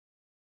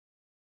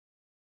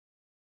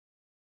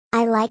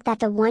I like that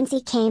the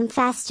onesie came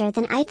faster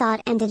than I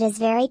thought and it is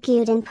very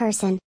cute in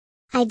person.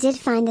 I did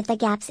find that the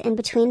gaps in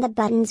between the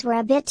buttons were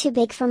a bit too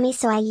big for me,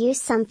 so I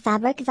used some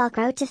fabric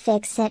velcro to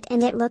fix it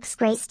and it looks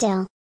great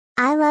still.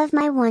 I love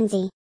my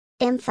onesie.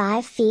 I'm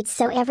 5 feet,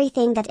 so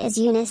everything that is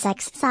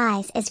unisex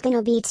size is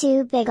gonna be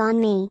too big on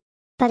me.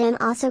 But I'm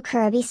also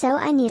curvy, so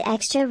I need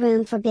extra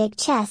room for big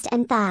chest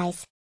and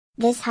thighs.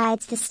 This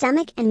hides the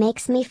stomach and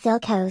makes me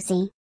feel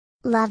cozy.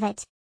 Love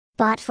it.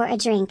 Bought for a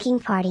drinking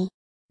party.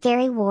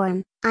 Very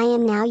warm. I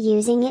am now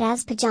using it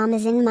as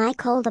pajamas in my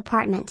cold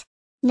apartment.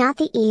 Not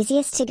the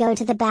easiest to go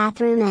to the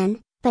bathroom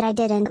in, but I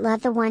didn't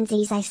love the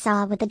onesies I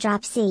saw with the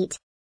drop seat.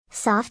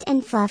 Soft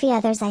and fluffy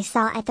others I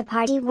saw at the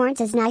party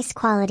weren't as nice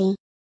quality.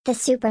 The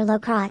super low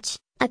crotch,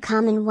 a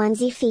common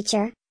onesie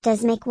feature,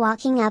 does make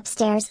walking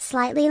upstairs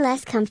slightly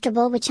less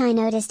comfortable, which I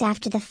noticed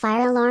after the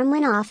fire alarm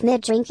went off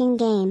mid-drinking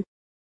game.